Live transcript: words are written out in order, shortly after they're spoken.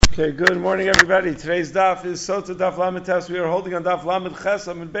Okay, good morning, everybody. Today's daf is Sotah daf Lamed Tes. We are holding on daf Lamed Ches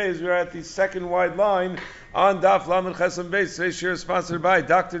Amud Beis. We are at the second wide line on daf Lamed Ches Amud Beis. Today's shir is sponsored by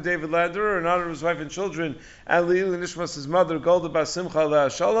Dr. David Landerer in honor of his wife and children, and Leil Nishmas, his mother, Golda Bas Simcha Aleh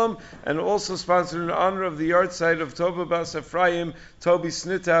Shalom, and also sponsored in honor of the yard site of Tova Bas Ephraim, Tobi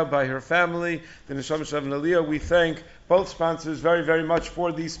Snitau, by her family, the Neshama Shav and Aliyah. We thank both sponsors very, very much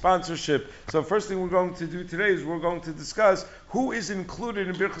for the sponsorship. So first thing we're going to do today is we're going to discuss who is included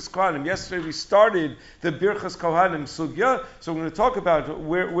in Birchas Kohanim. Yesterday we started the Birchas Kohanim sugya, so we're going to talk about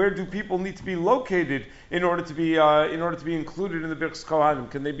where do people need to be located in order to be included in the Birchas Kohanim.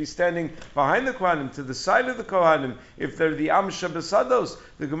 Can they be standing behind the Kohanim, to the side of the Kohanim? If they're the Am Shabasados,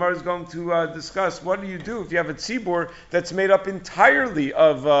 the Gemara is going to discuss what do you do if you have a tzibur that's made up entirely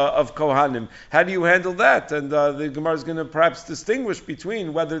of Kohanim. How do you handle that? And the Gemara is going to perhaps distinguish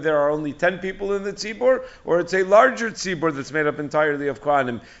between whether there are only 10 people in the tzibur or it's a larger tzibur that's made up entirely of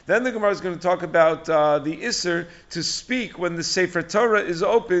Kohanim. Then the Gemara is going to talk about the Isser to speak when the Sefer Torah is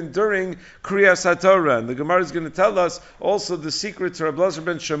open during Kerias Hatorah. And the Gemara is going to tell us also the secret to Rabbi Elazar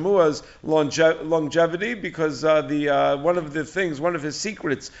ben Shamua's longevity, because one of his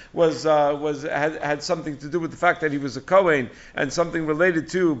secrets had something to do with the fact that he was a Kohen and something related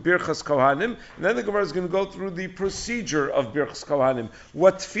to Birchas Kohanim. And then the Gemara is going to go through the procedure of Birchas Kohanim,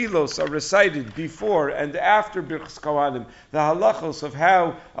 what tfilos are recited before and after Birchas Kohanim, the halachos of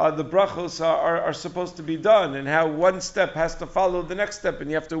how the brachos are supposed to be done, and how one step has to follow the next step, and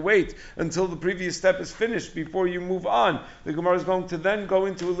you have to wait until the previous step is finished before you move on. The Gemara is going to then go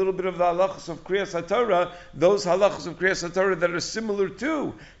into a little bit of the halachos of Kerias Hatorah, those halachos of Kerias Hatorah that are similar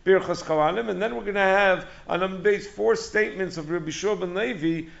to Birchas Kohanim, and then we're going to have on Amud Beis 4 statements of Rabbi Shua ben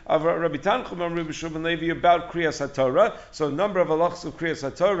Levi, of Rabbi Tanchum and Rabbi Shua ben Levi about Kerias Hatorah. So a number of halachos of Kerias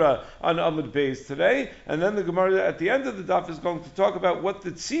Hatorah on Amud Beis today, and then the Gemara at the end of the daf is going to talk about what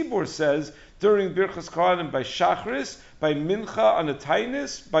the tzibur says during Birchas Kohanim by Shachris, by Mincha on a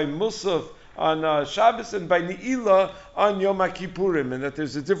Tainis, by Musaf on Shabbos, and by Ne'ilah on Yom HaKippurim, and that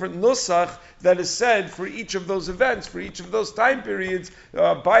there's a different nusach that is said for each of those events, for each of those time periods,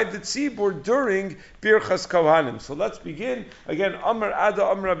 by the tzibur during Birchas Kohanim. So let's begin. Again, Amar Ada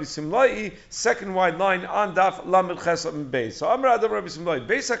Amar Rabbi Simlai, second wide line on Daf Lamed Ches Amud Beis. So Amar Ada Rabbi Simlai,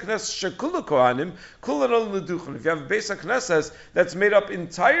 Beis HaKnesses Shekula Kohanim, Kulan Ol Neduchim. If you have a Beis HaKnesses that's made up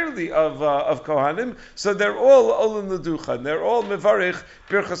entirely of Kohanim, so they're all Ol Neduchim, they're all Mevarich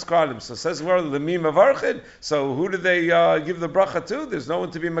Birchas Kohanim. So says where Lemi Mevarchid. So who do they give the bracha to? There's no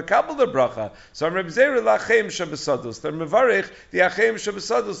one to be makabel the bracha. So I'm Reb Zeir Lachem Shabasados. They're Mevarich the Achem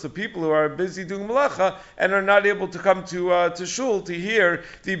Shabasados, the people who are busy doing malacha and are not able to come to shul to hear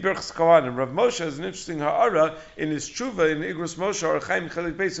the Birchas Kohanim. Rav Moshe has an interesting ha'ara in his tshuva in Igros Moshe or Chaim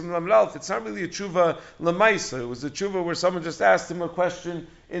Chelik Beisim Lamlalf. It's not really a tshuva lemaisa. It was a tshuva where someone just asked him a question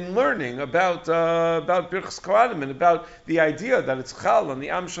in learning about Birchas Kohanim and about the idea that it's chal on the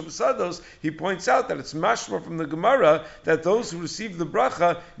Am Shabasados. He points out that it's mashma from the Gemara that those who receive the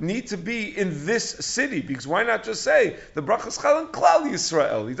bracha need to be in this city, because why not just say the bracha is chal in Klal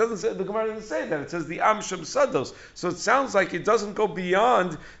Yisrael? He doesn't say, the Gemara doesn't say that. It says the Am Shabasados. So it sounds like it doesn't go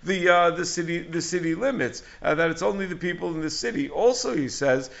beyond the city limits. That it's only the people in the city. Also, he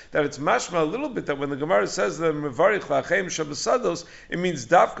says that it's mashma a little bit that when the Gemara says the Mevarich Lachem Shabasados, it means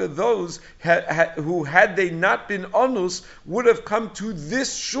Dafka those who, had they not been onus, would have come to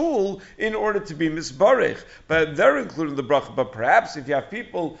this shul in order to be misbarech. But they're included in the bracha. But perhaps if you have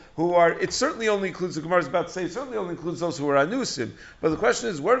people who are, it certainly only includes, the Gemara is about to say, it certainly only includes those who are anusim. But the question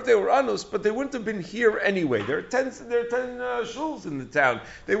is, what if they were anus, but they wouldn't have been here anyway? There are 10 shuls in the town.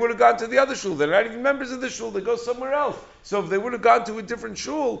 They would have gone to the other shul. They're not even members of the shul. They go somewhere else. So if they would have gone to a different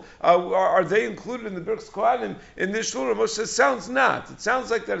shul, are they included in the Birchas Kohanim in this shul? Moshe says, sounds not. It sounds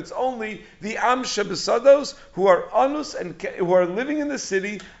like that it's only the Am Shabasados who are anus and who are living in the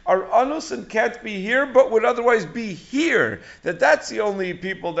city, are anus and can't be here, but would otherwise be here. That's the only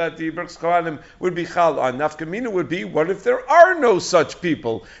people that the Birchas Kohanim would be chal on. Nafkamina would be, what if there are no such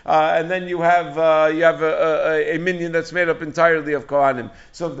people? And then you have a minion that's made up entirely of Kohanim.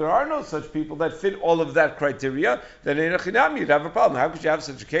 So if there are no such people that fit all of that criteria, then you'd have a problem. How could you have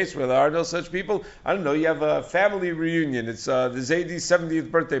such a case where there are no such people? I don't know, you have a family reunion. It's the Zaydi's 70th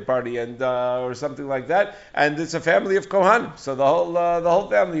birthday party and or something like that, and it's a family of Kohanim. So the whole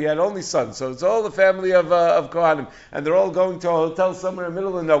family, he had only sons. So it's all the family of Kohanim. And they're all going to a hotel somewhere in the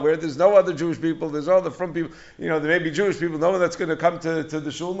middle of nowhere. There's no other Jewish people. There's all the from people. There may be Jewish people. No one that's going to come to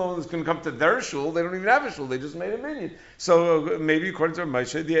the shul. No one that's going to come to their shul. They don't even have a shul. They just made a minyan. So maybe according to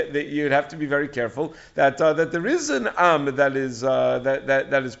Moshe, you'd have to be very careful that there is an am that is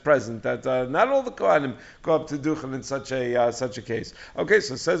that is present. That not all the Kohanim go up to duchen in such a case. Okay,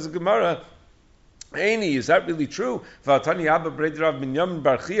 so says the Gemara. Aini, is that really true? Forget about the Amsha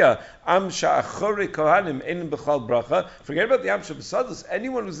B'Sados.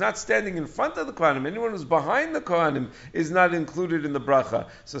 Anyone who's not standing in front of the Kohanim, anyone who's behind the Kohanim, is not included in the bracha.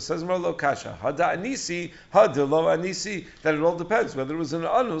 So says Lo Kasha, Hada Anisi, Hada Lo Anisi, that it all depends whether it was an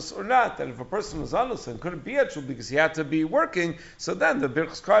anus or not. That if a person was anus and couldn't be at shul because he had to be working, so then the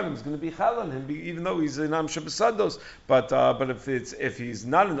Birchas Kohanim is going to be chal on him, even though he's in Amsha B'Sados. But if he's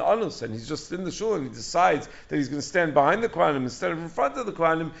not an anus and he's just in the shul, he decides that he's going to stand behind the Kohanim instead of in front of the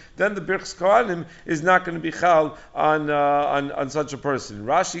Kohanim, then the Birchas Kohanim is not going to be chal on such a person.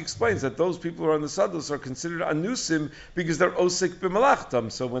 Rashi explains that those people who are on the Sados are considered anusim because they're osik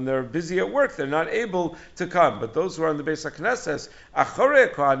b'malachtam. So when they're busy at work, they're not able to come. But those who are on the Beis HaKnesses,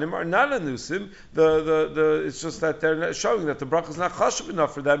 acharei Kohanim, are not anusim. It's just that they're showing that the bracha is not chashuv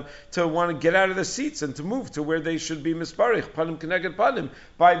enough for them to want to get out of their seats and to move to where they should be misparich, panim keneged panim,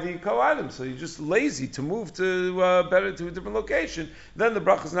 by the Kohanim. So you're just lazy to move to a different location, then the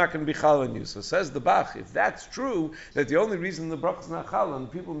bracha is not going to be chal on you. So says the Bach, if that's true, that the only reason the bracha is not chal on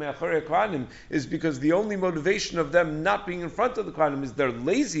people me'acharei Kohanim is because the only motivation of them not being in front of the Kohanim is their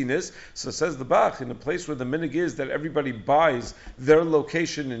laziness. So says the Bach, in a place where the minhag is that everybody buys their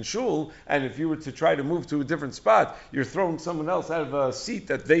location in shul, and if you were to try to move to a different spot, you're throwing someone else out of a seat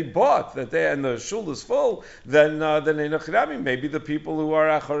that they bought, and the shul is full, then maybe the people who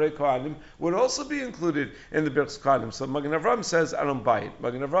are acharei Kohanim would also be included in the Birchas Kohanim. So Magen Avram says, I don't buy it.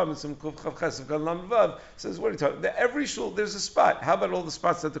 Magen Avram in some Kuf Chav Ches Gan Lam Vav says, what are you talking about? Every shul, there's a spot. How about all the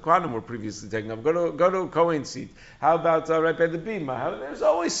spots that the Kohanim were previously taking up? Go to a Kohen seat. How about right by the bima? There's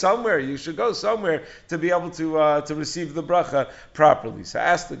always somewhere. You should go somewhere to be able to receive the bracha properly. So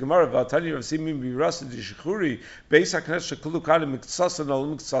ask the Gemara about Tanya of Simim Birasa Dishchuri Beis HaKnesses Shekulu Kohanim Miksasan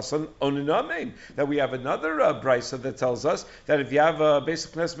Olam Miksasan Onin Amein. That we have another brisa that tells us that if you have a Beis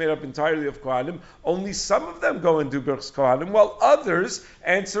HaKnesses made up entirely of Kohanim, only some of them go and do Birchas Kohanim, while others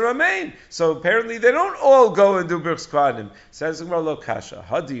answer Amen. So apparently they don't all go and do Birchas Kohanim. Says Gemara Lo Kasha,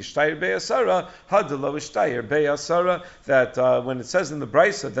 Hadi Shtayir Be'asara, Hadi Lo Shtayir Be'asara, that when it says in the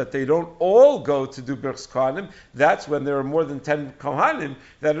Brisa that they don't all go to do Birchas Kohanim, that's when there are more than 10 Kohanim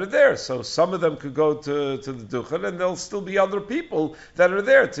that are there. So some of them could go to the Duchen, and there'll still be other people that are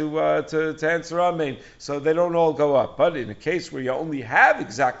there to answer Amen. So they don't all go up. But in a case where you only have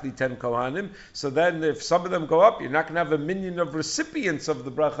exactly 10 Kohanim, so then if some of them go up, you're not going to have a minyan of recipients of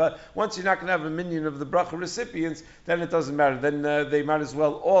the bracha. Once you're not going to have a minyan of the bracha recipients, then it doesn't matter. Then they might as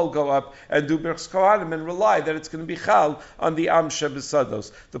well all go up and do Birchas Kohanim and rely that it's going to be chal on the Amsha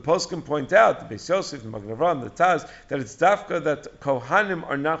B'Sados. The post can point out, the Beis Yosef, the Magen Avram, the Taz, that it's dafka that Kohanim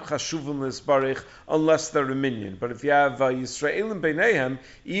are not chashuvim l'isbarich unless they're a minyan. But if you have Yisraelim b'neihem,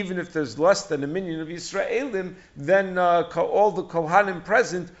 even if there's less than a minyan of Yisraelim, then all the Kohanim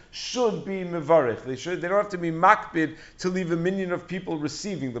present should be mevarich. They don't have to be makbid to leave a minyan of people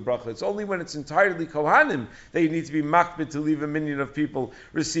receiving the bracha. It's only when it's entirely Kohanim that you need to be makbid to leave a minyan of people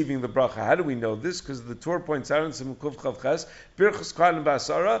receiving the bracha. How do we know this? Because the Torah points out in some Kuf Chav Ches, Birchas Kohanim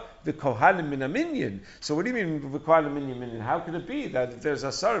ba'asara, the Kohanim min a minyan. So what do you mean the Kohanim min a minyan? How can it be that if there's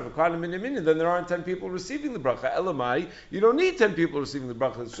asara, the Kohanim min a minyan, then there aren't 10 people receiving the bracha? Elamai, you don't need 10 people receiving the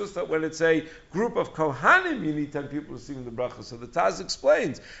bracha. It's just that when it's a group of Kohanim, you need 10 people receiving the bracha. So the Taz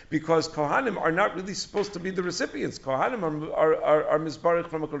explains, because Kohanim are not really supposed to be the recipients. Kohanim are misbarich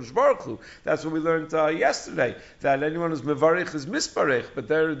from a Kodesh Baruch Hu. That's what we learned yesterday, that anyone who's mevarich is misbarich, but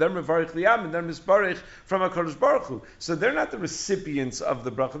they're mevarich liyam and they're misbarich from a Kodesh Baruch Hu. So they're not the recipients of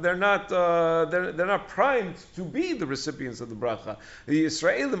the bracha. They're not primed to be the recipients of the bracha. The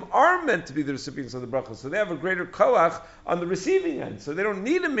Israelim are meant to be the recipients of the bracha, so they have a greater koach on the receiving end. So they don't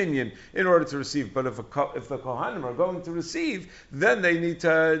need a minyan in order to receive. But if the Kohanim are going to receive, then they need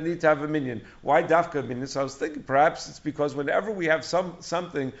to have a minyan. Why dafka a minyan? So I was thinking perhaps it's because whenever we have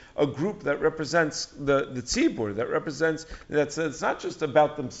something, a group that represents the tzibur, it's not just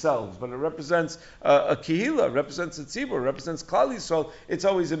about themselves, but it represents a kihila, represents a tzibur, represents Klal Yisrael, it's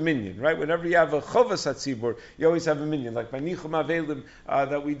always a minyan, right? Whenever you have a chovas tzibur, you always have a minyan. Like by Nichum Avelim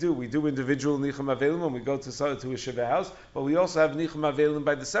that we do individual Nichum Avelim when we go to a Shiva house, but we also have Nichum Avelim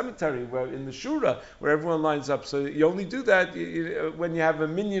by the cemetery, where in the Shura, where everyone lines up. So you only do that when you have a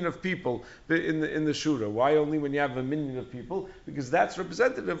minyan of people in the Shura. Why only when you have a minyan of people? Because that's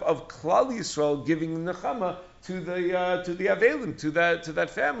representative of Klal Yisrael giving nechama to the Avelim, to that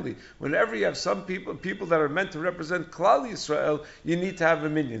family. Whenever you have some people that are meant to represent Klal Yisrael, you need to have a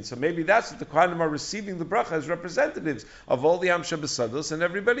minyan. So maybe that's what the Kohanim are receiving the bracha as representatives of all the Am Shabbasados and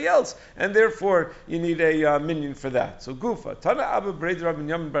everybody else, and therefore you need a minyan for that. So Gufa Tana Abba Breder Rabbi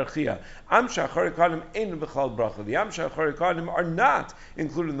Yamin Barchia Am Shachar Kohanim Ein B'chal Bracha. The Am Shachar Kohanim are not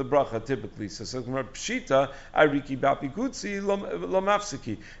included in the bracha typically. So Pshita Ariki Bapi Gutzi Lo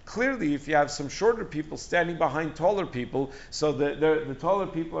Mafsiki. Clearly, if you have some shorter people standing behind taller people, so the taller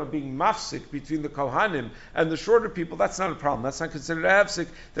people are being mafsik between the Kohanim and the shorter people, that's not a problem. That's not considered a hafsik.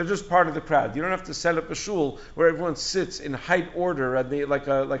 They're just part of the crowd. You don't have to set up a shul where everyone sits in height order, and like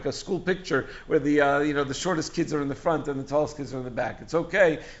a school picture where the shortest kids are in the front and the tallest kids are in the back. It's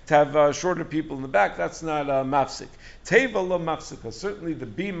okay to have shorter people in the back. That's not mafsik. Teva lo mafsika. Certainly the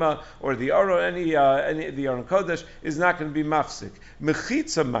bima or the aro, any the aron kodesh is not going to be mafsik.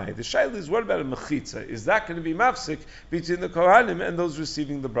 Mechitza mai. The shaila is, what about a mechitza? Is that going to be mafsik between the Kohanim and those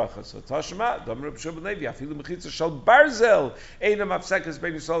receiving the bracha? So Tashma, Dam Reb Shimon Levi, afilu mechitza shal barzel, eina mafsekas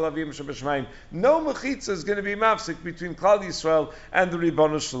bein Yisrael avim shebashmayim. No mechitza is going to be mafsik between Klal Yisrael and the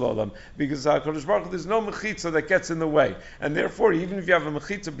Ribbonu Shel Olam, because Kodesh Baruch Hu, there's no mechitza that gets in the way, and therefore even if you have a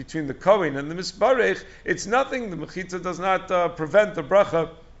mechitza between the Kohen and the Misbarech, it's nothing. The mechitza does not prevent the bracha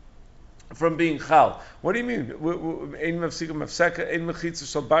from being chal. What do you mean? Ein mafsika mafseka, ein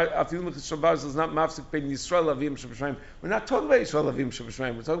mechitza shal bar, afil mechitza shal bar is not mafsik ben Yisrael avim shebashmayim. We're not talking about Yisrael avim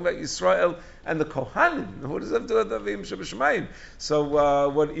shebashmayim. We're talking about Yisrael and the Kohanim. What does that have to do with avim shebashmayim? So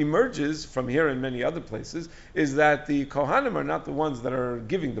what emerges from here and many other places is that the Kohanim are not the ones that are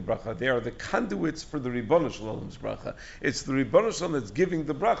giving the bracha. They are the conduits for the Ribbonu Shel Olam's bracha. It's the Ribbonu Shel Olam that's giving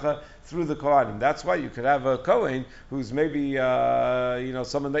the bracha through the Kohanim. That's why you could have a Kohen who's maybe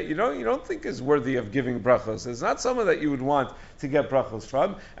someone that you don't think is worthy of giving brachos. It's not someone that you would want to get brachos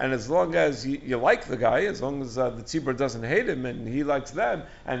from, and as long as you like the guy, as long as the tzibur doesn't hate him and he likes them,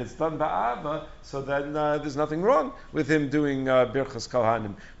 and it's done ba'ava, so then there's nothing wrong with him doing Birchas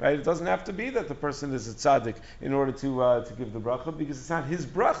Kohanim, right? It doesn't have to be that the person is a tzaddik in order to give the bracha, because it's not his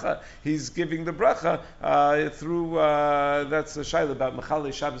bracha. He's giving the bracha through, that's a shaila about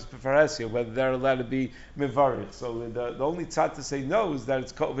Mechalei Shabbos B'Faresia, whether they're allowed to be mevarich. So the only tzad to say no is that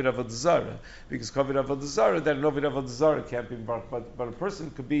it's Kovid Avodah Zarah, because Kovid Avodah Zarah, that an Ovid Avodah Zarah can't be mevarich, but a person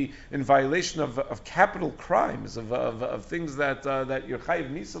could be in violation of capital crimes, of things that you're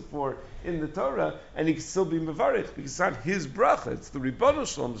chayiv nisa for in the Torah, and he can still be mevarich, because it's not his bracha, it's the Ribbonu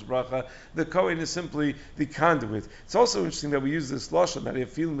Shel Olam's bracha. The Kohen is simply the conduit. It's also interesting that we use this lashon, that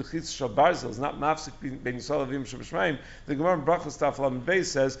if feel mechitz shal barzel is not mafsik ben Yisrael avim shebashmayim. The Gemara in Brachos Daf Lamed Beis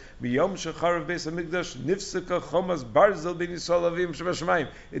says, "B'yom shecharav beis hamikdash nifseka chomas barzel ben Yisrael avim shebashmayim."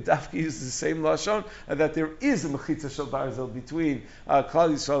 It dafki uses the same lashon, that there is a mechitza shal barzel between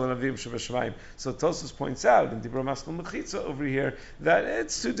Klal Yisrael and avim shebashmayim. So Tosfos points out in Dibra Maskal mechitza over here that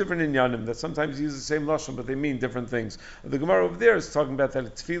it's two different inyanim, that sometimes use the same lashon but they mean different things. The Gemara over there is talking about that a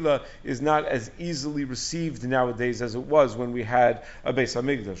tefillah is not as easily received nowadays as it was when we had a Beis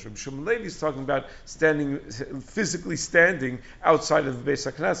Hamikdash. Rabbi Shimon Levi is talking about physically standing outside of the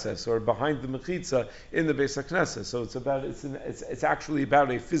Beis HaKnesses, or behind the mechitza in the Beis HaKnesses. So it's actually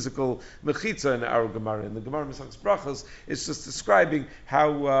about a physical mechitza in our Gemara. In the Gemara Masechus Brachos, it's just describing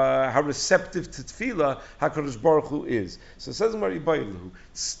how receptive to tefillah HaKadosh Baruch Hu is. So it says in Maribayelu,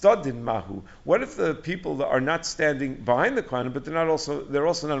 Stadin Mahu. What if the people that are not standing behind the Kohanim, but they're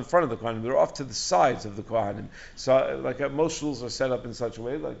also not in front of the Kohanim, they're off to the sides of the Kohanim. So like most shuls are set up in such a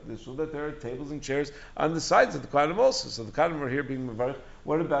way, like the shul, that there are tables and chairs on the sides of the Kohanim also. So the Kohanim are here being mevarich.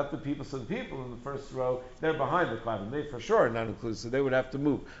 What about the people? So the people in the first row, they're behind the Kohanim. They for sure are not included, so they would have to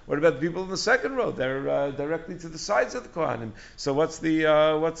move. What about the people in the second row? They're directly to the sides of the Kohanim. So what's the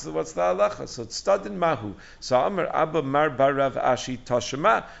halacha? So it's stadin mahu. So Amar Abba Mar Barav Ashi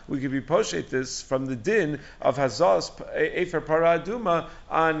Tashema. We could be poshet this from the din of Hazaz Efer Paraduma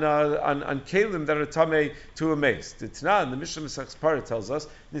on kelim that are tamei to a mace. The Tana, the Mishnah Masechus Parah tells us,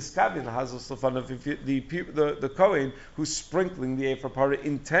 Niskavin Hazaz Lefanav, the Kohen who's sprinkling the Efer Parah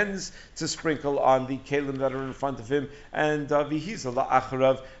intends to sprinkle on the kelim that are in front of him, and vihiza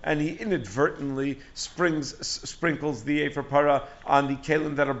la'acharav, and he inadvertently sprinkles the Efer Parah on the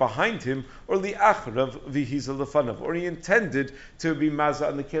kelim that are behind him, or li'acharav vihiza lefanav, or he intended to be maza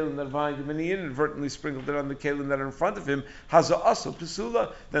on the kelim that are behind him, and he inadvertently sprinkled it on the kelim that are in front of him. Haza aso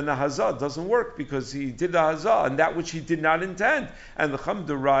pesula, then the haza doesn't work, because he did the haza and that which he did not intend. And the Chum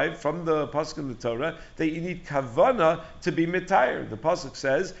derived from the pasuk in the Torah that you need kavana to be mitayr. The pasuk pasuk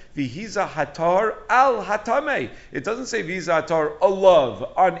says, "Vihiza hatar al hatame." It doesn't say "Vihiza hatar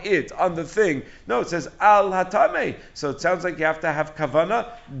alav," on it, on the thing. No, it says "al hatame." So it sounds like you have to have kavana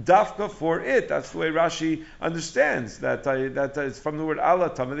dafka for it. That's the way Rashi understands that. That it's from the word "al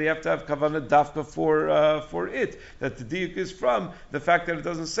hatame." They have to have kavana dafka for it. That the diuk is from the fact that it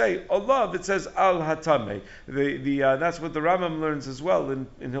doesn't say alav; it says "al hatame." That's what the Rambam learns as well in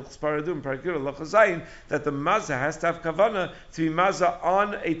Hilchos Paradum Parakira Lachazayin, that the maza has to have kavana to be maza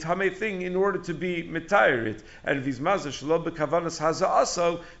on a tamei thing in order to be mitayer it. And if he's maza shelo bekavanas haza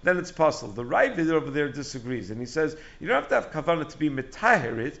aso, then it's possible. The Ravid over there disagrees, and he says you don't have to have kavana to be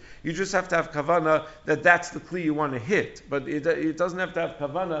mitayer it. You just have to have kavana that that's the kli you want to hit. But it doesn't have to have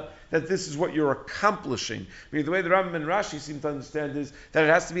kavana that this is what you're accomplishing. I mean, the way the Rambam and Rashi seem to understand is that it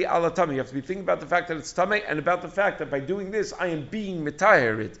has to be ala tamei. You have to be thinking about the fact that it's tamei and about the fact that by doing this I am being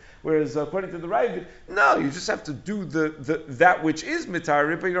mitayer it. Whereas according to the Ravid, no, you just have to do that which is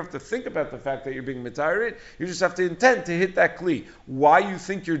mitayer it, but you don't have to think about the fact that you're being mitayer it. You just have to intend to hit that kli. Why you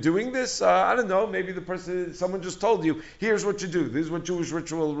think you're doing this? I don't know. Maybe someone just told you, here's what you do. This is what Jewish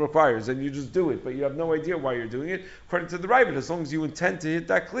ritual requires, and you just do it, but you have no idea why you're doing it. According to the Ravid, as long as you intend to hit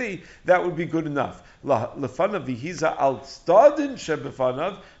that kli, that would be good enough. Lefanav vihiza al stadin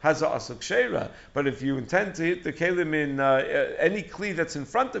shebefanav has a asuk sheira. But if you intend to hit the kelim in any kli that's in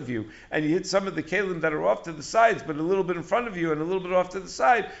front of you, and you hit some of the kelim that are off to the sides, but a little bit in front of you and a little bit off to the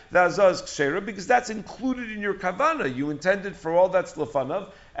side, that's sheira, because that's included in your kavana. You intended for all that's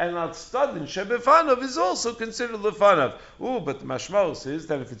lefanav, and al stadin shebefanav is also considered lefanav. But the mashmaos is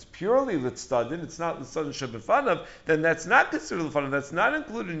that if it's purely litstadin, it's not litstadin shebefanav, then that's not considered lefanav. That's not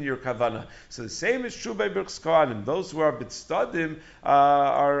included in your kavana. So the same is true by Birchas Kohanim. Those who are bitstadim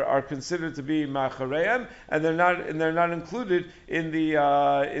are considered to be machareim, and they're not included in the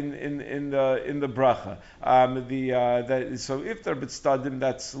bracha. So if they're bitstadim,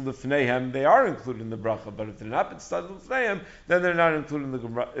 that's lifneihem, they are included in the bracha. But if they're not bitstadim lifneihem, then they're not included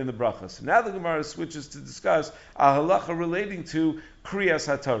in the bracha. So now the Gemara switches to discuss a halacha relating to Kerias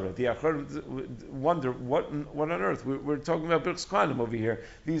Hatorah. The Acharonim wonder what on earth we're talking about Birchas Kohanim over here.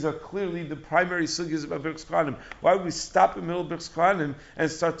 These are clearly the primary sugyas about Birchas Kohanim. Why would we stop in the middle of Birchas Kohanim and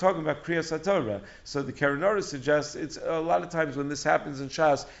start talking about Kerias Hatorah? So the Kerias suggests it's a lot of times when this happens in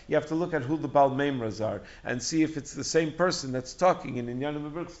Shas, you have to look at who the Baal Meimras are and see if it's the same person that's talking in Inyanim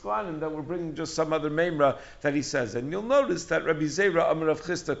of Birchas Kohanim that we're bringing just some other Meimra that he says. And you'll notice that Rabbi Zera Amar Rav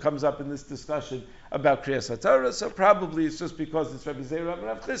Chisda comes up in this discussion about Kerias Hatorah, so probably it's just because it's Rabbi Zera and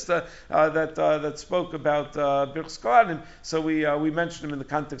Rav Chisda that spoke about Birchas Kohanim, so we mentioned him in the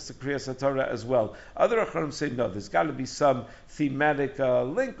context of Kerias Hatorah as well. Other Acharonim say no, there's got to be some thematic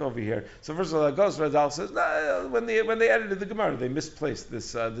link over here. So first of all, Goz Radal says when they edited the Gemara, they misplaced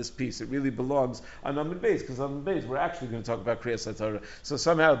this piece. It really belongs on Amud Beis, because on Amud Beis we're actually going to talk about Kerias Hatorah. So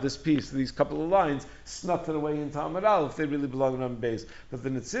somehow this piece, these couple of lines, snuck it away into Amud Aleph if they really belong on Amud Beis. But the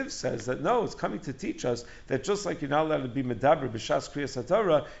Netziv says that no, it's coming to teach us that just like you're not allowed to be medaber b'shas Kerias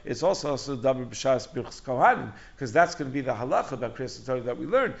Hatorah, it's also medaber b'shas Birchas Kohanim, because that's going to be the halacha about Kerias Hatorah that we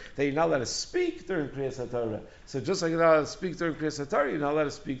learned, that you're not allowed to speak during Kerias Hatorah. So just like you're not allowed to speak during Kerias Hatorah, you're not allowed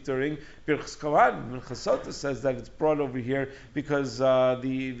to speak during Birchas Kohanim. And Sotah says that it's brought over here because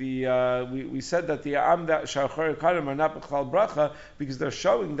we said that the Am that Shachar Kohanim are not b'chal bracha because they're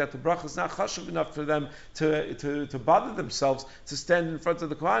showing that the bracha is not chashuv enough for them to bother themselves to stand in front of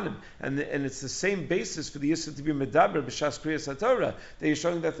the Kohanim, and it's the same basis for the Yisra to be medaber b'shas Kerias Hatorah. That you're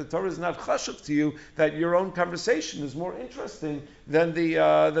showing that the Torah is not chashuv to you, that your own conversation is more interesting than the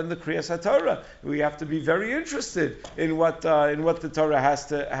Kerias Hatorah. We have to be very interested in what the Torah has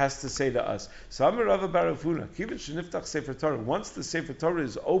to say to us. So Amar Rava bar Avuna, Kivin sheniftach Sefer Torah. Once the Sefer Torah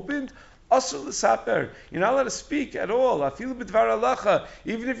is opened, Asur l'saper. You're not allowed to speak at all. Afilu b'dvar halacha.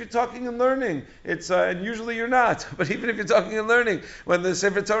 Even if you're talking and learning, and usually you're not. But even if you're talking and learning, when the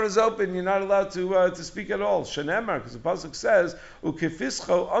Sefer Torah is open, you're not allowed to speak at all. Shenemar, because the pasuk says,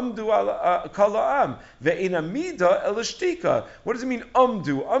 "Ukefischo amdu kol ha'am ve'ina mida elishtika." What does it mean,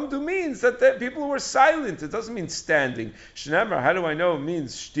 amdu? Amdu means that people who are silent. It doesn't mean standing. Shenemar, how do I know it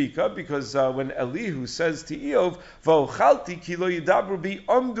means shtika? Because when Elihu says to Eov, "V'ochalti ki lo yidabru bi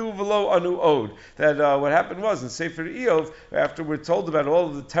amdu v'lo that what happened was in Sefer Eov, after we're told about all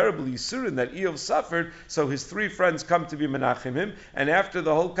of the terrible Yisurin that Eov suffered, so his three friends come to be menachem him, and after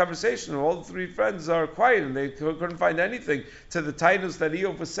the whole conversation, all the three friends are quiet and they couldn't find anything to the titles that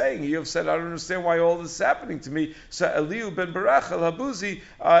Eov was saying. Eov said, "I don't understand why all this is happening to me." So Elihu ben Barach al-Habuzi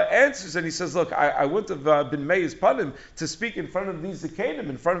answers and he says, "Look, I wouldn't have been meiz panim to speak in front of these Zekanim,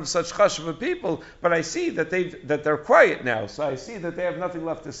 in front of such chashuva people, but I see that they're quiet now, so I see that they have nothing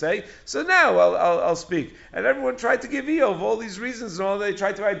left to say. so now I'll speak. And everyone tried to give Eov all these reasons and all they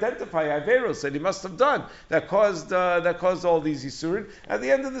tried to identify Averos that he must have done that caused all these Yisurin. At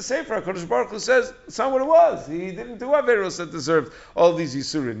the end of the Sefer, HaKadosh Baruch Hu says it's not what it was. He didn't do Averos that deserved all these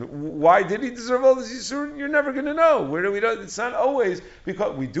Yisurin. Why did he deserve all these Yisurin? You're never going to know. Where do we know? It's not always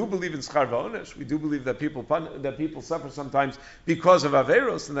because we do believe in Schar V'Onesh. We do believe that people suffer sometimes because of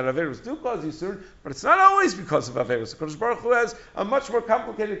Averos and that Averos do cause Yisurin, but it's not always because of Averos. HaKadosh Baruch Hu has a much more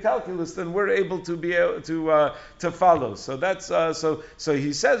complicated calculus than we're able to be able to follow. So that's so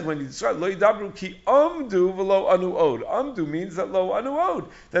he says when he describes Lo Yidabru Ki Amdu V'Lo Anu Od. Amdu means that Lo Anu Od,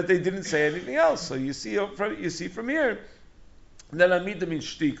 that they didn't say anything else. So you see from here. Then Amida means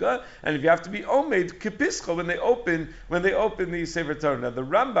shtika, and if you have to be omed, kipischa, when they open the Sefer Torah. Now the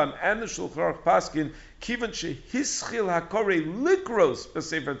Rambam and the Shulchan Aruch Paskin, kivan shehischil hakore likros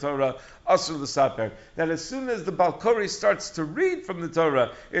b'Sefer Torah, asur l'saper. That as soon as the Balkori starts to read from the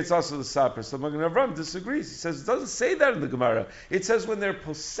Torah, it's asur l'saper. So Magen Avraham disagrees. He says it doesn't say that in the Gemara. It says when they're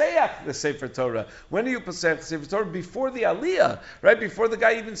poseach the Sefer Torah. When do you poseach the Sefer Torah? Before the Aliyah, right? Before the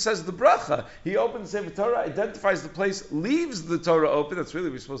guy even says the bracha. He opens the Sefer Torah, identifies the place, leaves the Torah open. That's really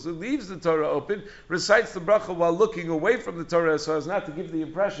what we're supposed to do. Leaves the Torah open, recites the bracha while looking away from the Torah so as not to give the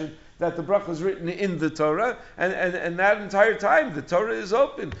impression that the bracha is written in the Torah, and that entire time the Torah is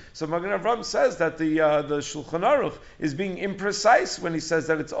open. So Magen Avraham says that the Shulchan Aruch is being imprecise when he says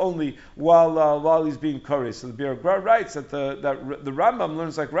that it's only while he's being Kerias. So the Birchas writes that the Rambam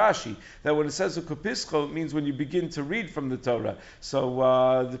learns like Rashi that when it says ukapischo, it means when you begin to read from the Torah.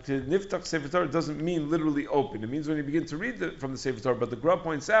 So the Niftach Sefer Torah doesn't mean literally open. It means when you begin to read from the Sefer Torah. But the Gra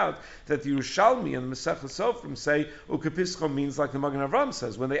points out that the Yerushalmi and the Masechah Sofrim say ukapischo means like the Magen Avraham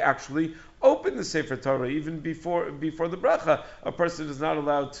says when they actually open the Sefer Torah, even before the bracha, a person is not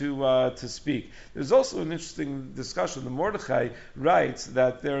allowed to speak. There's also an interesting discussion. The Mordechai writes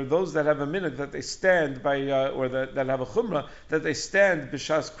that there are those that have a minhag that they stand by, or that have a chumrah, that they stand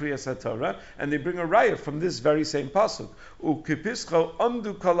b'shas kriyas haTorah, and they bring a raya from this very same pasuk. Ukipischo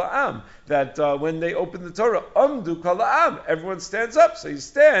amdu kol ha'am, that when they open the Torah, amdu kol ha'am, everyone stands up, so you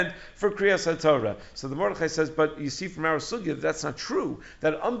stand for kriyas haTorah. So the Mordechai says, but you see from our sugya that's not true.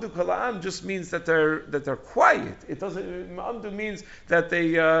 That amdu kol ha'am just means that they're quiet. It doesn't. Amdu means that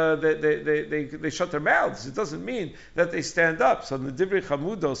they shut their mouths. It doesn't mean that they stand up. So in the Divrei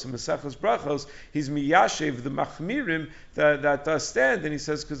Chamudos and Mesechus Brachos, he's miyashev the machmirim that stand, and he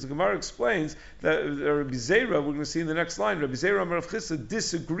says because the Gemara explains that Rabbi Zera, we're going to see in the next line, Rabbi Zera Amar Rav Chisda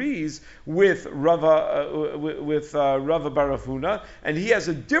disagrees with Rava Bar Rav Huna, and he has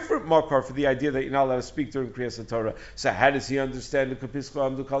a different makar for the idea that you're not allowed to speak during Kriyas HaTorah. So how does he understand the Kapischa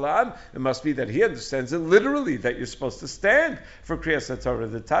Amdu Kol Ha'am? It must be that he understands it literally, that you're supposed to stand for Kriyas HaTorah.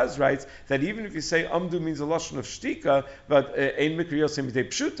 The Taz writes that even if you say Amdu means a lashon of shtika, but ein mikriyos emitei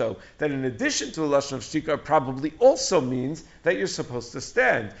pshuto, that in addition to a lashon of shtika, probably also means that you're supposed to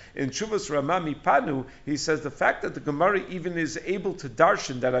stand. In Chuvas Ramami Panu, he says the fact that the Gemara even is able to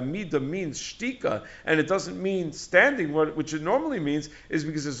darshan that Amida means shtika, and it doesn't mean standing, which it normally means, is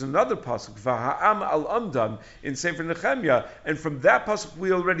because there's another pasuk, V'ha'am al Amdam, in Sefer Nehemiah, and from that pasuk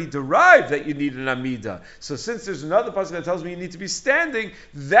we already derive that you need an Amida. So since there's another pasuk that tells me you need to be standing,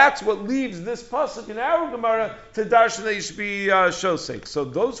 that's what leaves this pasuk in our Gemara to darshan that you should be shosek. So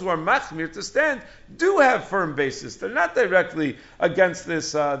those who are machmir to stand do have firm basis. They're not directly against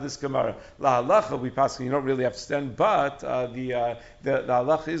this Gemara. La halacha, we pass, you don't really have to stand, but the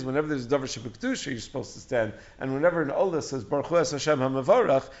halacha is whenever there's a davar shebekdusha, you're supposed to stand, and whenever an Ola says Baruch Hu es Hashem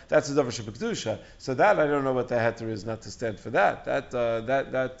hamavorach, that's a davar shebekdusha. So that I don't know what the Hatorah is not to stand for that. That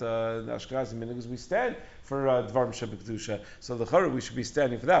Ashkenazi minhag is we stand for Dvarim Shebekdusha. So the Chorah, we should be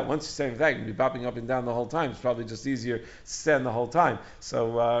standing for that. Once you're standing for that, you can be bopping up and down the whole time. It's probably just easier to stand the whole time. So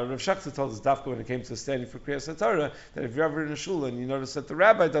Rav Shachta told us, Dafka, when it came to standing for Kriyas HaTorah, that if you're ever in a shul and you notice that the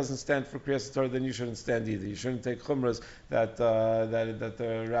rabbi doesn't stand for Kriyas HaTorah, then you shouldn't stand either. You shouldn't take chumras that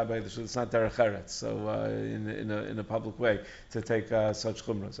the rabbi, it's not derech eretz, so in a public way to take such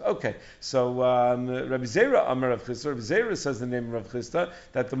chumras. Okay, so Rabbi Zera Amar Rav Chisda, Rabbi Zera says the name of Rav Chisda,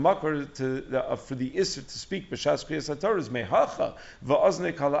 that the makar for the Isser to speak b'shas Kriyas HaTorah is mehacha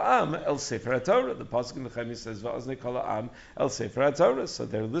va'oznei kol ha'am el Sefer HaTorah. The pasuk in the Nehemiah says va'oznei kol ha'am el Sefer HaTorah. So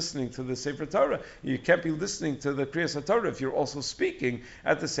they're listening to the Sefer Torah. You can't be listening to the Kriyas HaTorah if you're also speaking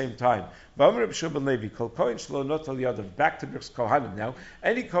at the same time. V'amar Reb Shua ben Levi kol kohen shelo notal yadav. Back to Birchas Kohanim now.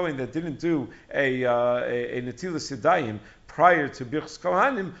 Any kohen that didn't do a netilas yadayim prior to Birchas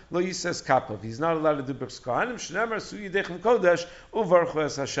Kohanim, lo yises kapav. He's not allowed to do Birchas Kohanim. Shneimar su yidechem kodesh uvarchu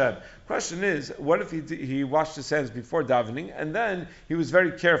es Hashem. Question is, what if he washed his hands before davening and then he was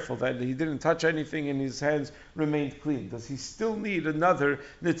very careful that he didn't touch anything and his hands remained clean? Does he still need another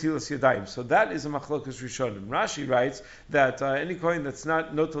netilas yadayim? So that is a machlokas rishonim. Rashi writes that any kohen that's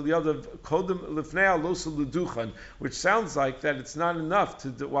not notel yadav kodem lifnei alosa luduchan, which sounds like that it's not enough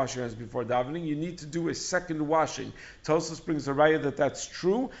to wash your hands before davening. You need to do a second washing. Tosfos brings a raya that that's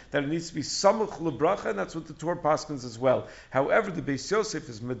true, that it needs to be samuch lebracha, and that's what the Torah paskins as well. However, the Beis Yosef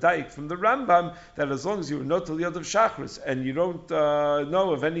is medayik from the Rambam that as long as you are notel yadav shachris and you don't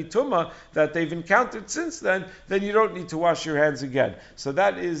know of any tumah that they've encountered since then you don't need to wash your hands again. So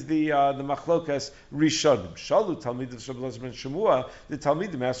that is the machlokas rishonim. Shalu talmid of Rabbi Elazar ben Shemua, the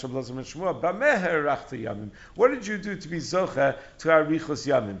talmidim asked Rabbi Elazar ben Shemua, B'meher rachta yamim. What did you do to be zocha to arichos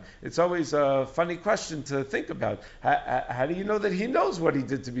yamim? It's always a funny question to think about. How do you know that he knows what he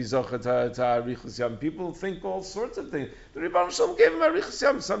did to be zocha to arichos yamim? People think all sorts of things. The Rebbeinu Shalom gave him arichos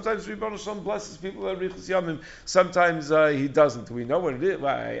yamim. Sometimes Rebbeinu Shalom blesses people at arichos yamim. Sometimes he doesn't. We know what it is.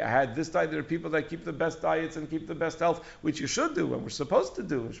 Well, I had this diet. There are people that keep the best diets and keep the best health, which you should do and we're supposed to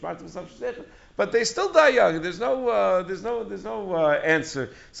do. But they still die young. There's no answer.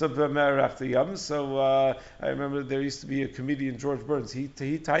 So I remember there used to be a comedian, George Burns. He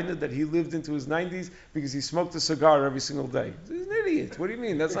tied that he lived into his 90s because he smoked a cigar every single day. He's an idiot. What do you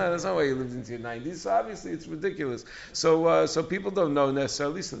mean? That's not why he lived into your 90s. So obviously it's ridiculous. So people don't know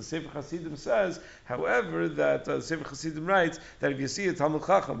necessarily. So the Sefer Hasidim says, however, that the Sefer Hasidim writes that if you see a Talmud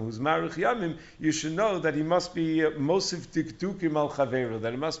Chacham who's Marich Yamim, you should know that he must be Mosif Dikdukim al Chaveru,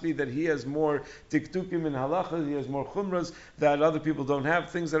 that it must be that he has more Dikdukim in Halacha, he has more Chumras that other people don't have,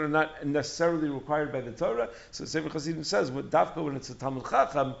 things that are not necessarily required by the Torah. So Sefer Hasidim says, Dafka, when it's a Talmud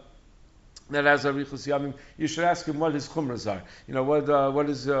Chacham, that has arichos yamim, you should ask him what his chumras are. You know, what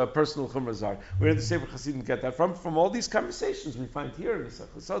his personal chumras are. Where did the Sefer Hasidim get that from? From all these conversations we find here in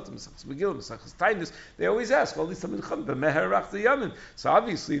Mesachos Sotah, Mesachos Megillah, Mesachos Tainus. They always ask all these Talmid Chacham, b'meher rachta yamim. So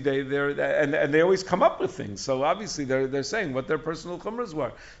obviously they always come up with things. So obviously they're saying what their personal chumras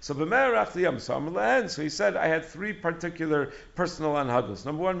were. So b'meher rachta yamim. So Amalahan. So he said, I had three particular personal anhagos.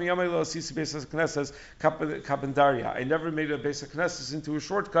 Number one, miyamei lo asisi beis haknesses kapendaria. I never made a beis haknesses into a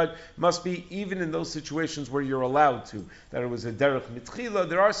shortcut. Must be even in those situations where you're allowed to, that it was a derech mitchila,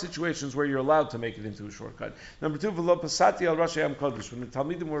 there are situations where you're allowed to make it into a shortcut. Number two, v'lo pasati al rashi am kodesh. When the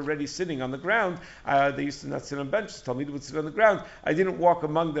talmidim were already sitting on the ground, they used to not sit on benches. Talmidim would sit on the ground. I didn't walk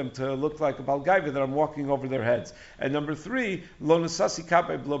among them to look like a balgaiva that I'm walking over their heads. And number three, lo nesasi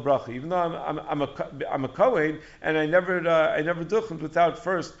kapei b'lo bracha. Even though I'm a kohen and I never duchened without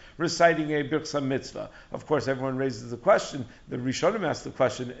first reciting a birchas mitzvah. Of course, everyone raises the question. The Rishonim asked the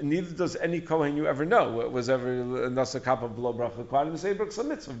question. Neither does any kohen you ever know was ever nasa kappa below bracha kohanim say birchas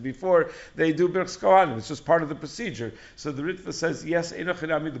mitzvah before they do birchas kohanim. It's just part of the procedure. So the Ritva says yes, the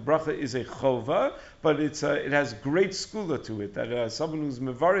bracha is a chova, but it has great skula to it. That someone who's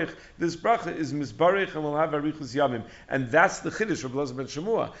mevarich, this bracha is misbarich and will have arichus yamim, and that's the chiddush of Rabbi Elazar ben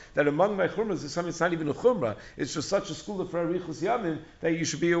Shemua. That among my chumras is something. It's not even a chumra. It's just such a skula for arichus yamim that you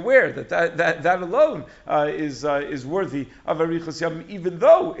should be aware that alone is worthy of arichus yamim, even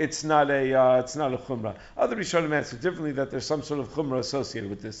though it's not a chumrah. Other Rishonim answer differently, that there's some sort of chumrah associated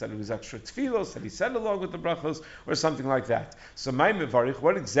with this, that it was extra tefillos that he said along with the brachos, or something like that. So my mevarich,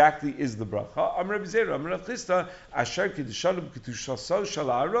 what exactly is the bracha? Amar Rabbi Zera, Amar Rav Chisda, Asher kiddushanim kedushaso shel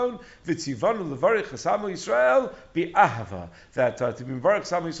Aaron v'tzivanu levarich Chasamo Yisrael bi'ahava. That to be mevarich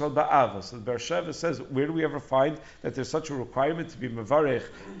Chasamo Yisrael ba'ahava. So the Bersheva says, where do we ever find that there's such a requirement to be mevarich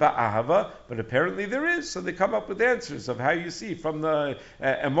ba'ahava? But apparently there is. So they come up with answers of how you see from the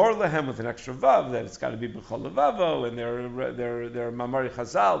Emor Lehem with an extra vav, that it's got to be b'chol levavo, and there are mamari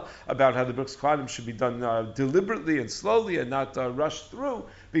chazal about how the birchas kohanim should be done deliberately and slowly and not rushed through,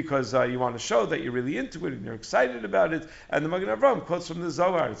 because you want to show that you're really into it and you're excited about it. And the Magen Avraham quotes from the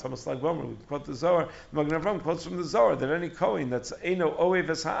Zohar. It's almost like Gomer. We quote the Zohar. The Magen Avraham quotes from the Zohar that any kohen that's eino ohev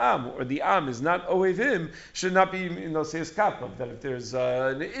es ha'am, or the am is not ohev him, should not be seis kapav. That if there's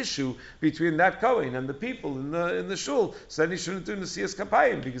an issue between that kohen and the people in the shul, so then he shouldn't do nesias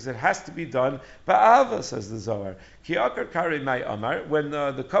kapayim, because it has to be done ba'ava, says the Zohar. Ki akar kari mai amar, when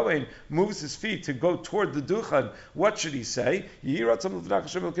the kohen moves his feet to go toward the duchan, what should he say?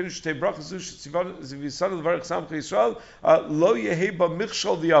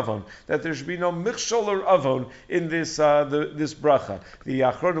 That there should be no michshol or avon in this bracha. The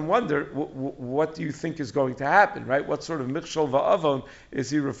Achronim wonder, what do you think is going to happen, right? What sort of michshol va'avon is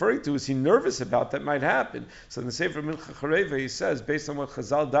he referring to? Is he nervous about that might happen? So in the Sefer Mincha Chareva he says, based on what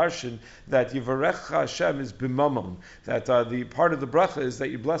Chazal darshan expression that Yivarecha Hashem is b'mamon, that the part of the bracha is that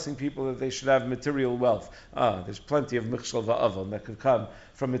you're blessing people that they should have material wealth. There's plenty of michshel va'avon that could come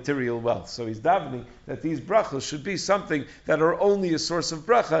from material wealth. So he's davening that these brachas should be something that are only a source of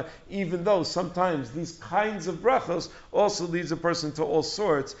bracha, even though sometimes these kinds of brachas also leads a person to all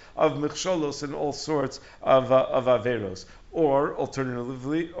sorts of michsholos and all sorts of averos. Or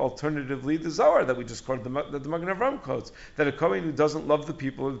alternatively, the Zohar that we just quoted, that the Magen Avraham quotes, that a Kohen who doesn't love the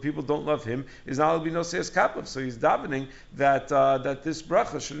people, or the people don't love him, is not allowed to be noseas kapav. So he's davening that this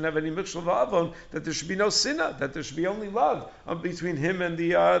bracha shouldn't have any mikshel va'avon, that there should be no sinna, that there should be only love between him and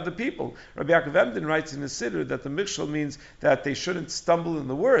the people. Rabbi Yaakov Emden writes in his siddur that the mikshel means that they shouldn't stumble in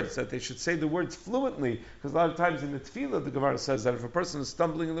the words, that they should say the words fluently, because a lot of times in the tefillah the Gemara says that if a person is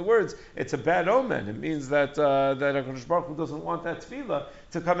stumbling in the words, it's a bad omen. It means that HaKadosh Baruch Hu doesn't want that tefillah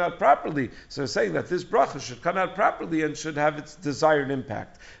to come out properly. So they're saying that this bracha should come out properly and should have its desired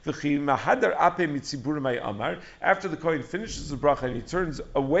impact. After the Kohen finishes the bracha and he turns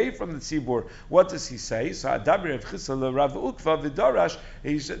away from the tzibur, what does he say? So that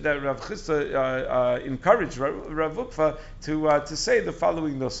Rav Chisda encouraged Rav Ukva to say the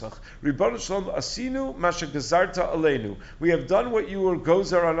following nusach: Ribbon Shalom asinu masha gazarta aleinu. We have done what you were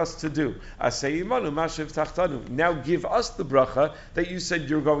gozer on us to do. Asei imanu masha v'tachtanu. Now give us the bracha that you said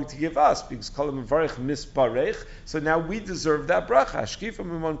you're going to give us, because kolam mevarich misbarech. So now we deserve that bracha. Ashkifa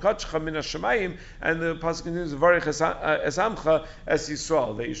mimon kachcha min hashamayim, and the pasuk continues mevarich es amcha es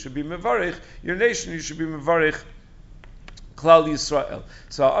Yisrael, that you should be mevarich your nation. You should be mevarich Klal Yisrael.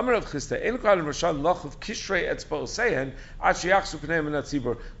 So Amar Rav Chisda, Ein Kohanim Roshan Lochav Kishrei Etzba Osehen Ad Sheyachsu Pneihem Min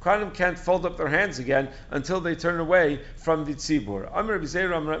HaTzibur. Kohanim can't fold up their hands again until they turn away from the tzibur. Amar Rabbi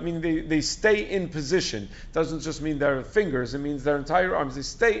Zeira, meaning they stay in position. Doesn't just mean their fingers; it means their entire arms. They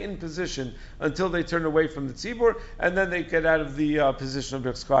stay in position until they turn away from the tzibur, and then they get out of the position of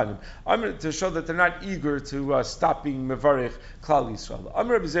Birchas Kohanim. Amar, to show that they're not eager to stop being mevarich Klal Yisrael.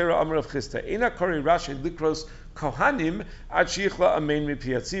 Amar Rabbi Zeira, Amar Rav Chisda, Eina Kori Rashi Likros Kohanim ad shichla amen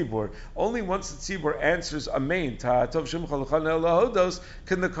mipi hatzibur. Only once the tzibur answers amen, ta'atov shemcha l'chan el lahodos,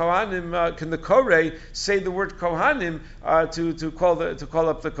 can the Kohanim, can the Korei say the word Kohanim to call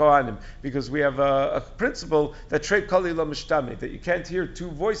up the Kohanim? Because we have a principle that trei kali lo mishtame, that you can't hear two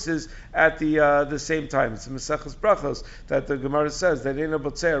voices at the same time. It's in Maseches Brachos that the Gemara says that eina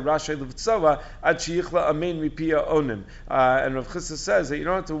botzei rashay levtzawa ad shichla amen mipi onim. And Rav Chisda says that you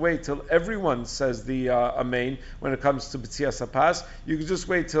don't have to wait till everyone says the amen. When it comes to B'tzias HaPas, you can just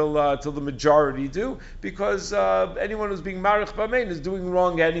wait till the majority do, because anyone who's being marich b'amein is doing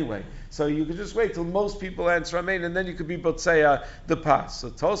wrong anyway. So you can just wait till most people answer amein, and then you could be botzeya the pas. So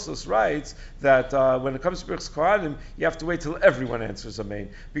Tosfos writes that when it comes to Birchas Kohanim, you have to wait till everyone answers amein,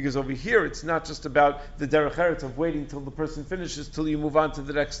 because over here it's not just about the derech eretz of waiting till the person finishes till you move on to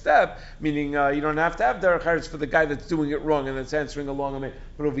the next step. Meaning you don't have to have derech eretz for the guy that's doing it wrong and that's answering along amein.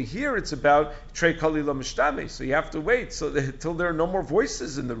 But over here it's about trei kali lo mishtame. So you have to wait till there are no more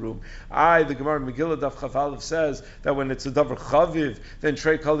voices in the room. The Gemara in Megillah Daf Chaf Aleph says that when it's a davar chaviv, then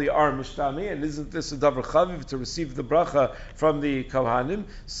trei kali ar mishtami, and isn't this a davar chaviv to receive the bracha from the Kohanim?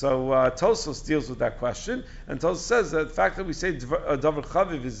 So Tosfos deals with that question, and Tosfos says that the fact that we say davar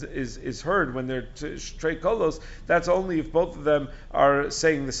chaviv is heard when they're trei kolos, that's only if both of them are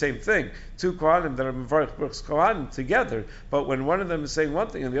saying the same thing. Two Kohanim that are mevarich Birchas Kohanim together, but when one of them is saying one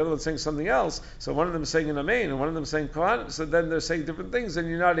thing and the other one is saying something else, so one of them is saying an amen and one of them is saying Kohanim, so then they're saying different things, and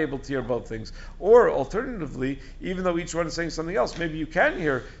you're not able to hear both things. Or alternatively, even though each one is saying something else, maybe you can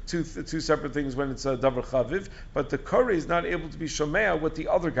hear two separate things when it's a davar chaviv, but the Korei is not able to be shomea what the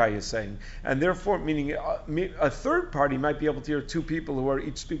other guy is saying, and therefore, meaning a third party might be able to hear two people who are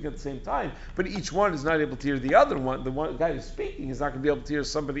each speaking at the same time, but each one is not able to hear the other one. The one guy who's speaking is not going to be able to hear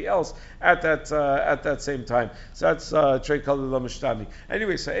somebody else at that same time. So that's trei kali lo mishtami.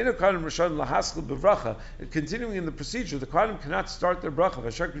 Anyway, so Eino Kohanim Rishon lahaskil bevracha. Continuing in the procedure, the Kohanim cannot start their bracha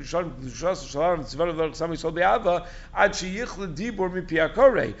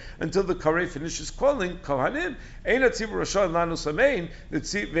until the Korei finishes calling Kohanim. The tzibur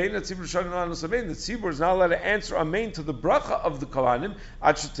is not allowed to answer amen to the bracha of the Kohanim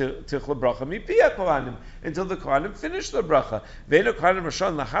until the Kohanim finish the bracha.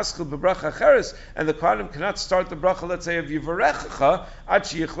 And the Kohanim cannot start the bracha, let's say, of Yivarechecha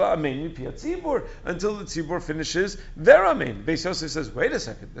until the tzibur finishes their amen. Beis Yosef says, wait a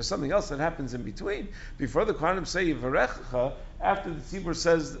second, there's something else that happens in between. Before the Kohanim say Yivarechecha, after the tzibur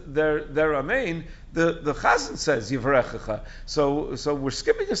says their amen, the chazan says Yivarechecha. So we're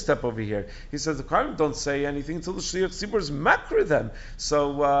skipping a step over here. He says the Kohanim don't say anything until the Shliach Tzibur is makra them. So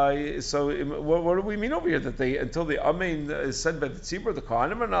what do we mean over here? That until the amen is said by the Tzibur, the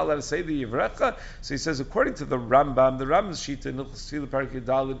Kohanim are not allowed to say the Yivarechecha. So he says, according to the Rambam's Shita in Hilchos Tefillah Parak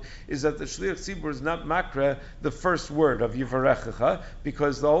Yudalid, is that the Shliach Tzibur is not makra the first word of Yivarechecha,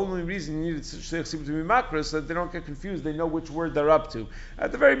 because the only reason you need Shliach Tzibur to be makra is so that they don't get confused. They know which word they're up to.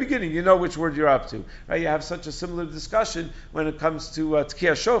 At the very beginning, you know which word you're up to. Right? You have such a similar discussion when it comes to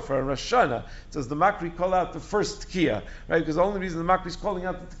Tkiyah Shofar and Rosh Hashanah. Does the Makri call out the first Tkiyah? Right? Because the only reason the Makri is calling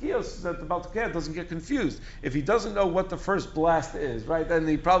out the Tkiyah is that the Baal Tkiyah doesn't get confused. If he doesn't know what the first blast is, right, then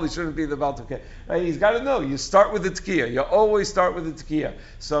he probably shouldn't be the Baal Tkiyah. Right? He's got to know. You start with the Tkiyah. You always start with the Tkiyah.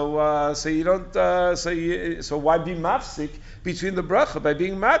 So you don't. So why be mafsik between the bracha by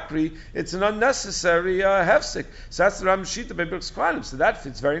being Makri? It's an unnecessary hefsik. So that's the Ram Shita by Birchas Kohanim. So that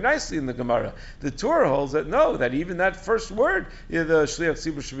fits very nicely in the Gemara. The Torah holds that no, that even that first word, the Shliach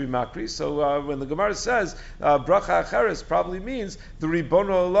Tzibur should be Makri. So when the Gemara says bracha acheres, probably means the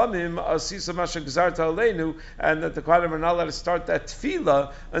Ribono Olamim asisa masha gzarta aleinu, and that the Kohanim are not allowed to start that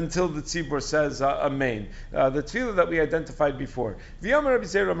tefillah until the Tzibur says amen. The tefillah that we identified before. V'yomer Rabbi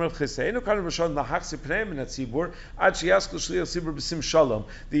Zeir Amar Chisei, Einu Kohanim Rishon lahachzir pneim min hatzibur ad sheyasku Shliach Tzibur b'sim shalom.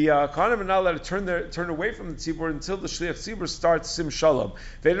 The Kohanim are not allowed to turn away from the Tzibur until the Shliach Tzibur starts sim shalom.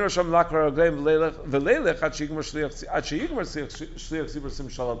 Ve'einu Rosham lakar ragleim v'leilech ad sheyigmar Shliach Tzibur sim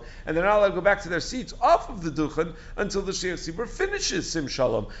shalom. And they're not allowed to go back to their seats off of the duchen until the Shliach Tzibur finishes sim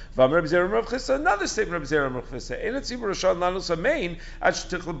shalom. V'amar Rabbi Zeir Amar Chisei, another statement Rabbi Zeir Amar Chisei, Einu Tzibur Rishon lanus amein ad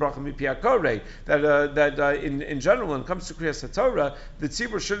shetichel bracha mipi hakorei. That in general, when it comes to Kerias Hatorah, the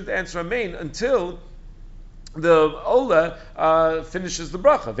Tzibur shouldn't answer amen until the Ola finishes the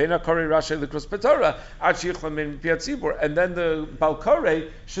bracha. Vena Korei Rashi Likros Patorah Achi Yichlam Piat Tzibur, and then the Bal Korei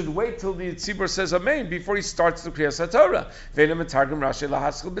should wait till the Tzibur says Amen before he starts the Kerias Hatorah. Vena Metargum Rashi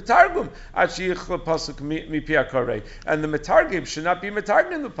Lahaskil Betargum Achi Yichlam Pasuk Mipiat Korei, and the Metargim should not be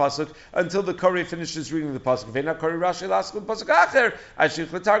Metargim the pasuk until the Korei finishes reading the pasuk. Vena Korei Rashi Lahaskil Pasuk Acher Achi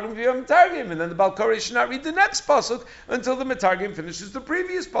Yichlam Metargum V'Yom Metargim, and then the Bal Korei should not read the next pasuk until the Metargim finishes the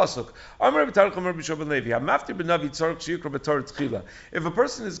previous pasuk. Amar B'Targum Amar B'Shoban Levi. If a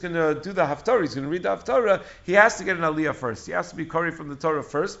person is going to do the Haftarah, he's going to read the Haftarah, he has to get an Aliyah first. He has to be Kori from the Torah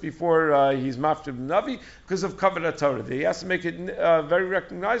first before he's Maftir B'Navi, because of Kavod Torah. He has to make it very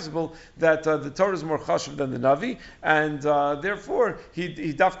recognizable that the Torah is more chashuv than the Navi, and therefore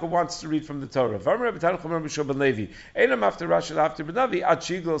he dafka wants to read from the Torah.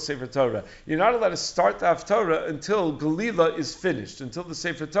 You're not allowed to start the Haftarah until Galila is finished, until the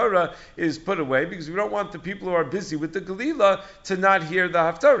Sefer Torah is put away, because we don't want the people who are busy with the Galila to not hear the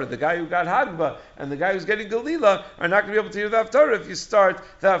Haftarah. The guy who got Hagba and the guy who's getting Galila are not going to be able to hear the Haftarah if you start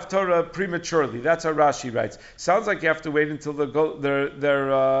the Haftarah prematurely. That's how Rashi writes. Sounds like you have to wait until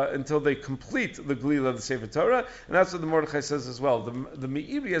until they complete the Galila of the Sefer Torah, and that's what the Mordechai says as well. The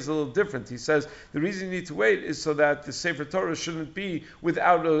Meiri is a little different. He says the reason you need to wait is so that the Sefer Torah shouldn't be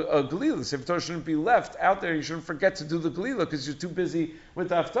without a Galila. The Sefer Torah shouldn't be left out there. You shouldn't forget to do the Galila because you're too busy with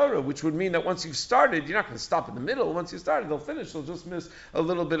the Haftarah, which would mean that once you've started, you're not going to stop in the middle. Once you started, they'll finish. They'll just miss a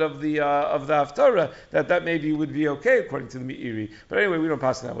little bit of the Haftarah. That maybe would be okay according to the Meiri. But anyway, we don't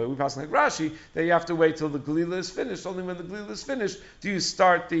pass it that way. We pass it like Rashi, that you have to wait till the Galila is finished. Only when the Galila is finished do you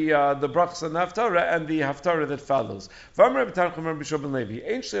start the brachas and the Haftarah and the Haftarah that follows.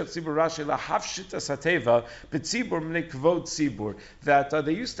 That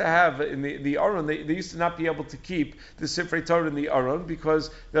they used to have in the Aron, they used to not be able to keep the Sifrei Torah in the Aron because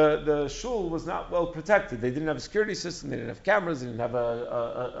the shul was not well protected. They didn't have a security system. They didn't have cameras. They didn't have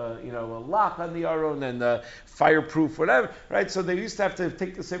a lock on the Aron and fireproof whatever. Right. So they used to have to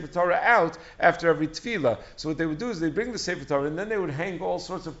take the Sefer Torah out after every tefillah. So what they would do is they'd bring the Sefer Torah and then they would hang all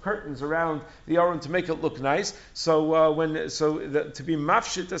sorts of curtains around the Aron to make it look nice. So to be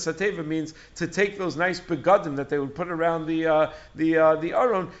mafshit asateva means to take those nice begadim that they would put around the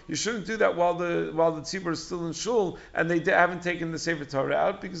Aron. You shouldn't do that while the tzibur is still in shul and they haven't taken the Sefer Torah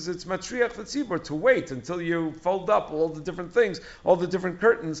out, because it's matriach the tzibur to wait until you fold up all the different things, all the different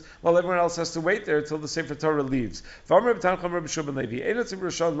curtains, while everyone else has to wait there until the Sefer Torah leaves. Because the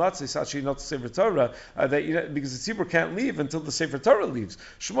tzibur can't leave until the Sefer Torah leaves.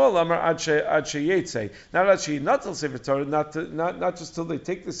 Shmuel Amar ad sheyetze, not ad sheinatel Sefer Torah, not just till they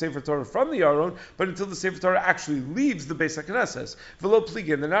take the Sefer Torah from the Aron, but until the Sefer Torah actually leaves the Beis HaKnesses. V'lo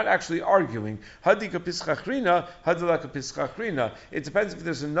pligin, they're not actually arguing. Hadika pischachrina, hadilaka pischachrina. It depends if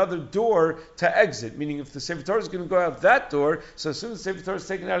there's another door to exit, meaning meaning if the Sefer Torah is going to go out that door, so as soon as the Sefer Torah is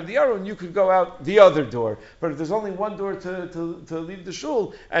taken out of the Aron, you could go out the other door. But if there's only one door to leave the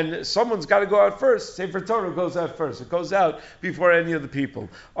shul, and someone's got to go out first, Sefer Torah goes out first. It goes out before any of the people.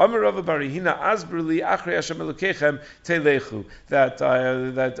 Amar Rava Barihina Asberli Achrei Hashem Elokechem Telechu. That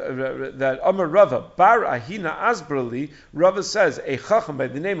Amar Rava Bar Ahina Asberli. Rava says a Chacham by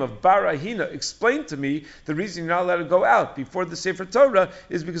the name of Bar Ahina explained to me the reason you're not allowed to go out before the Sefer Torah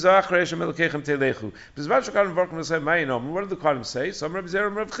is because of Achrei Hashem Elokechem Telechu. What do the Kohanim say? So Rabbi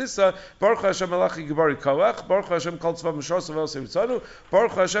Zera Rav Chisa Baruch Hashem Malachi Gibari Koach Baruch Hashem Kol Tzvav Mishrosav El Sevitzanu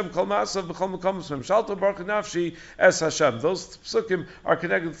Baruch Hashem Kol Maasav B'Chol Mekom Shalto Baruch Nafshi Es Hashem. Those psukim are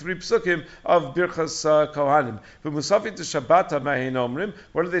connected to three psukim of Birchas Kohanim. But Musafin to Shabbata Mahin Omrim.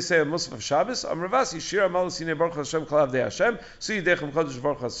 What do they say on Musaf of Shabbos? Amravasi Shira Malasine Baruch Hashem Kol Avdei Hashem. Suyi Dechem Chodesh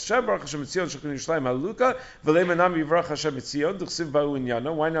Baruch Hashem Baruch Hashem Mitzion Shekun Yishlayim Haluka V'Lei Menami Baruch Hashem Mitzion D'Chsiv Ba'u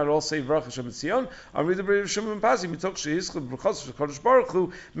Inyana. Why not all say Baruch Hashem Mitzion? Amri the B'Rei Shimon Pazi Mitok Sheyischud B'Chos Shekhodesh Baruch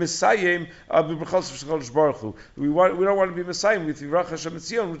Hu Misayim B'Chos Shekhodesh Baruch Hu. We don't want to be Misayim with Baruch Hashem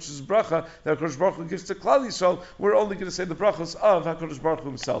Mitzion, which is bracha that HaKadosh Baruch Hu gives to Klal Yisrael. We're only going to say the brachos of HaKadosh Baruch Hu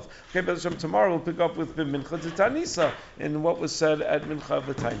himself. Okay, B'ez Hashem, tomorrow we'll pick up with Mincha Tanisa in what was said at Mincha of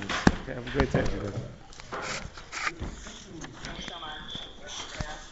the Tainis. Okay, have a great day.